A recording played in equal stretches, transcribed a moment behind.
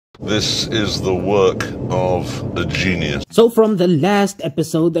This is the work of a genius. So from the last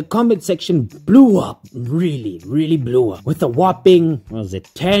episode, the comment section blew up. Really blew up. With a whopping, what was it,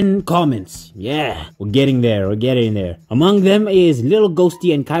 10 comments. Yeah, we're getting there. Among them is Little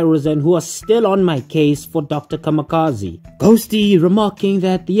Ghosty and Kairozen, who are still on my case for Dr. Kamikaze. Ghosty remarking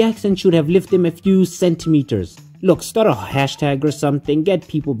that the accent should have lifted him a few centimeters. Look, start a hashtag or something, get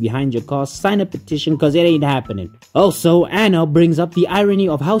people behind your cause, sign a petition cause it ain't happening. Also, Anna brings up the irony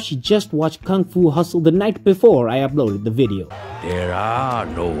of how she just watched Kung Fu Hustle the night before I uploaded the video. There are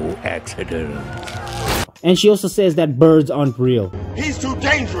no accidents. And she also says that birds aren't real. He's too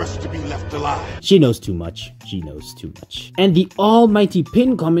dangerous to be left alive. She knows too much. And the almighty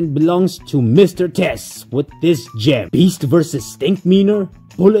pin comment belongs to Mr. Tess with this gem. Beast versus Stink Meaner.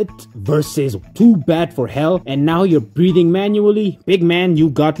 Bullet versus Too Bad for Hell, and now you're breathing manually? Big man, you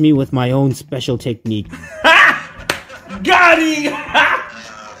got me with my own special technique. Got him!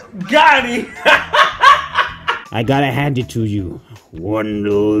 Got him! I gotta hand it to you.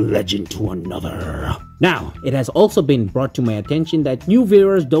 One legend to another. Now, it has also been brought to my attention that new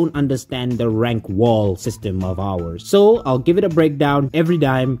viewers don't understand the rank wall system of ours. So, I'll give it a breakdown every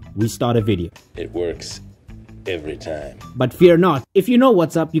time we start a video. It works every time. But fear not, if you know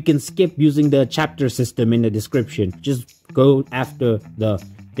what's up, you can skip using the chapter system in the description. Just go after the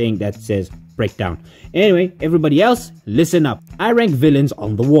thing that says breakdown. Anyway, everybody else, listen up. I rank villains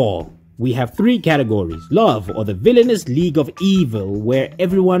on the wall. We have 3 categories. Love, or the villainous league of evil, where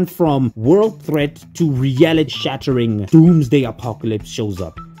everyone from world threat to reality-shattering doomsday apocalypse shows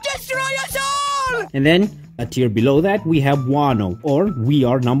up. Destroy us all! And then, a tier below that, we have Wano, or We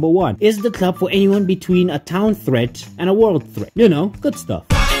Are Number 1. Is the club for anyone between a town threat and a world threat. You know, good stuff.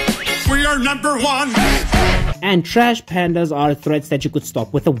 We are number 1. And trash pandas are threats that you could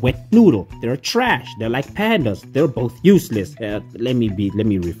stop with a wet noodle. They're trash. They're like pandas. They're both useless. Let me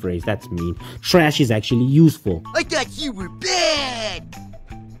rephrase. That's mean. Trash is actually useful. I thought you were bad.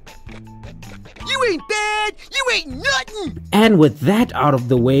 You ain't bad. You ain't nothing. And with that out of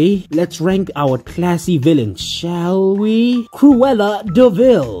the way, let's rank our classy villains, shall we? Cruella de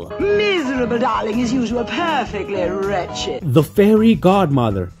Vil. Miserable darling as usual, perfectly wretched. The fairy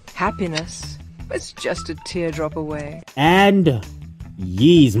godmother. Happiness was just a teardrop away. And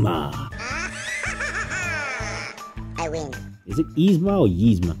Yzma. I win. Is it Yzma or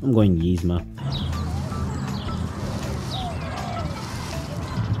Yzma? I'm going Yzma.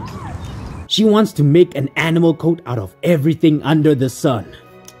 She wants to make an animal coat out of everything under the sun.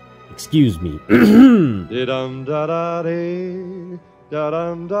 Excuse me.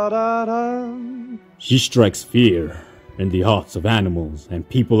 She strikes fear in the hearts of animals and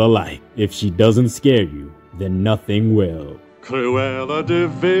people alike. If she doesn't scare you, then nothing will. Cruella de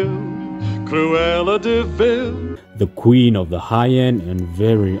Vil, Cruella de Vil. The queen of the high-end and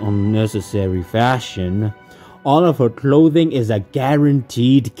very unnecessary fashion. All of her clothing is a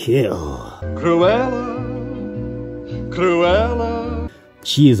guaranteed kill. Cruella, Cruella.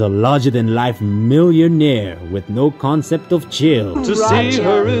 She is a larger-than-life millionaire with no concept of chill. To see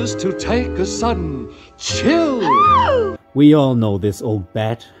her is to take a sudden chill. We all know this, old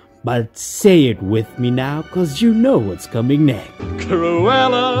bat, but say it with me now, cause you know what's coming next.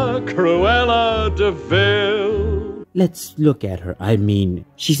 Cruella, Cruella de Vil. Let's look at her. I mean,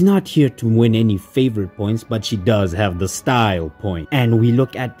 she's not here to win any favorite points, but she does have the style point. And we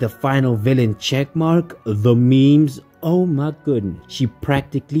look at the final villain checkmark, the memes. Oh my goodness, she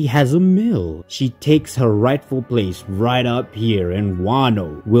practically has a mill. She takes her rightful place right up here, and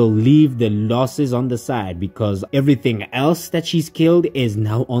Wano will leave the losses on the side because everything else that she's killed is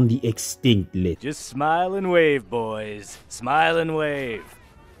now on the extinct list. Just smile and wave, boys. Smile and wave.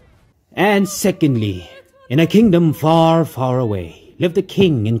 And secondly, in a kingdom far, far away, lived a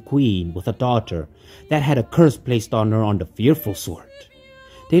king and queen with a daughter that had a curse placed on her on the fearful sort.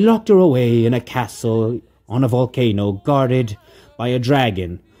 They locked her away in a castle on a volcano guarded by a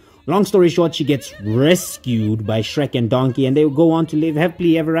dragon. Long story short, she gets rescued by Shrek and Donkey, and they will go on to live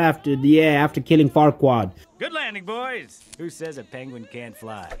happily ever after, after killing Farquaad. Good landing, boys. Who says a penguin can't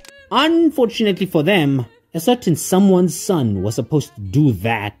fly? Unfortunately for them, a certain someone's son was supposed to do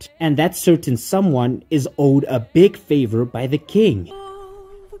that, and that certain someone is owed a big favor by the king. All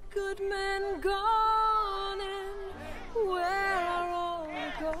the good men gone, and where are all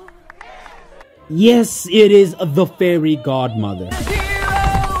gone? Yes, it is the fairy godmother.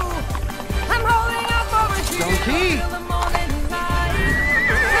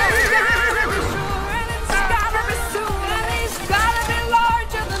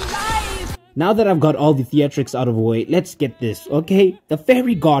 Now that I've got all the theatrics out of the way, let's get this, okay? The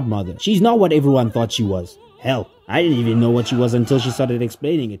fairy godmother. She's not what everyone thought she was. Hell, I didn't even know what she was until she started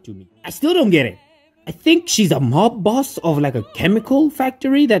explaining it to me. I still don't get it. I think she's a mob boss of like a chemical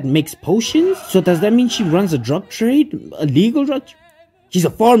factory that makes potions. So does that mean she runs a drug trade? A legal drug trade? She's a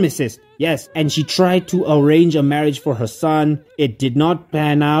pharmacist, yes. And she tried to arrange a marriage for her son. It did not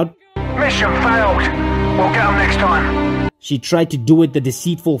pan out. Mission failed. We'll get them next time. She tried to do it the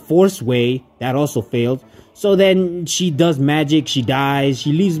deceitful force way. That also failed. So then she does magic, she dies,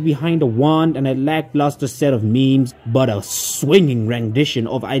 she leaves behind a wand and a lackluster set of memes, but a swinging rendition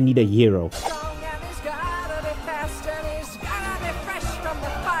of I Need a Hero.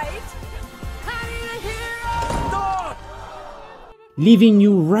 Leaving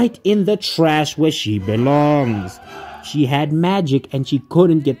you right in the trash where she belongs. She had magic and she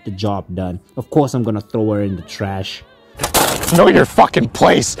couldn't get the job done. Of course I'm gonna throw her in the trash. Know your fucking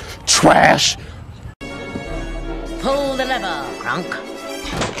place, trash! Pull the lever, Kronk.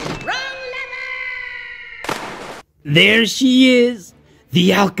 There she is!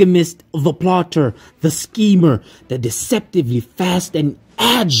 The alchemist, the plotter, the schemer, the deceptively fast and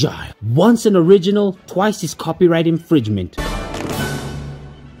agile. Once an original, twice his copyright infringement.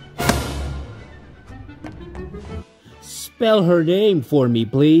 Spell her name for me,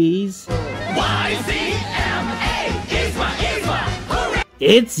 please.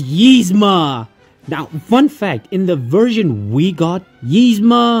 It's Yzma! Now, fun fact, in the version we got,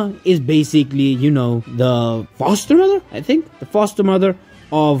 Yzma is basically, you know, the foster mother, I think? The foster mother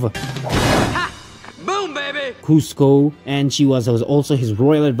of Boom, baby! Kuzco, and she was also his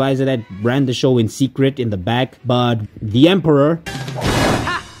royal advisor that ran the show in secret in the back, but the emperor,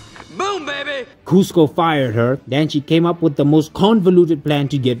 Boom, baby! Kuzco fired her. Then she came up with the most convoluted plan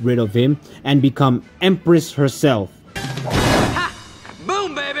to get rid of him and become empress herself.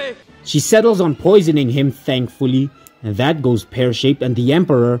 Boom, baby! She settles on poisoning him, thankfully, and that goes pear-shaped, and the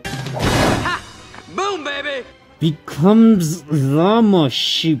emperor Boom, baby! becomes llama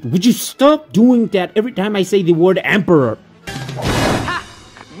sheep. Would you stop doing that every time I say the word emperor?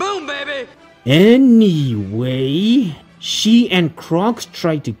 Boom, baby! Anyway, she and Kronk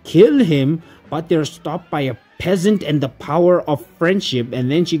try to kill him, but they're stopped by a peasant and the power of friendship,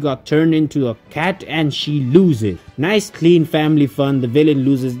 and then she got turned into a cat and she loses. Nice clean family fun. The villain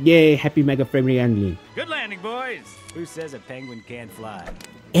loses. Yay, happy mega friendly ending. Good landing, boys. Who says a penguin can't fly?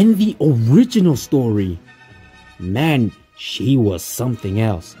 In the original story, man, she was something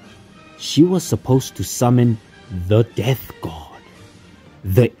else. She was supposed to summon the Death God,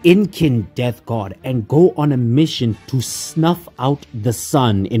 the Incan Death God, and go on a mission to snuff out the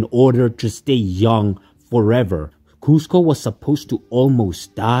sun in order to stay young forever. Kuzco was supposed to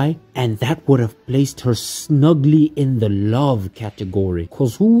almost die, and that would have placed her snugly in the love category.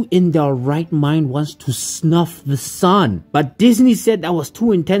 Cause who in their right mind wants to snuff the sun? But Disney said that was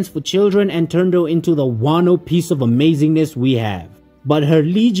too intense for children and turned her into the Wano piece of amazingness we have. But her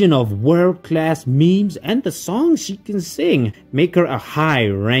legion of world-class memes and the songs she can sing make her a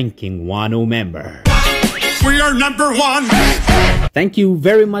high-ranking Wano member. We are #1! Thank you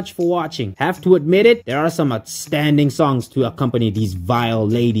very much for watching. Have to admit it, there are some outstanding songs to accompany these vile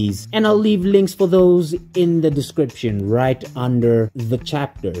ladies, and I'll leave links for those in the description right under the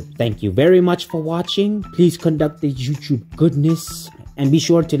chapter. Thank you very much for watching. Please conduct the YouTube goodness, and be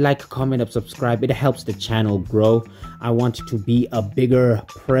sure to like, comment, and subscribe. It helps the channel grow. I want to be a bigger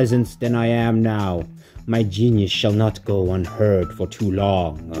presence than I am now. My genius shall not go unheard for too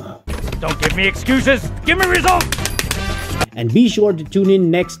long. Don't give me excuses. Give me results. And be sure to tune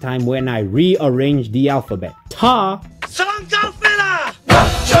in next time when I rearrange the alphabet. Ta! Salonga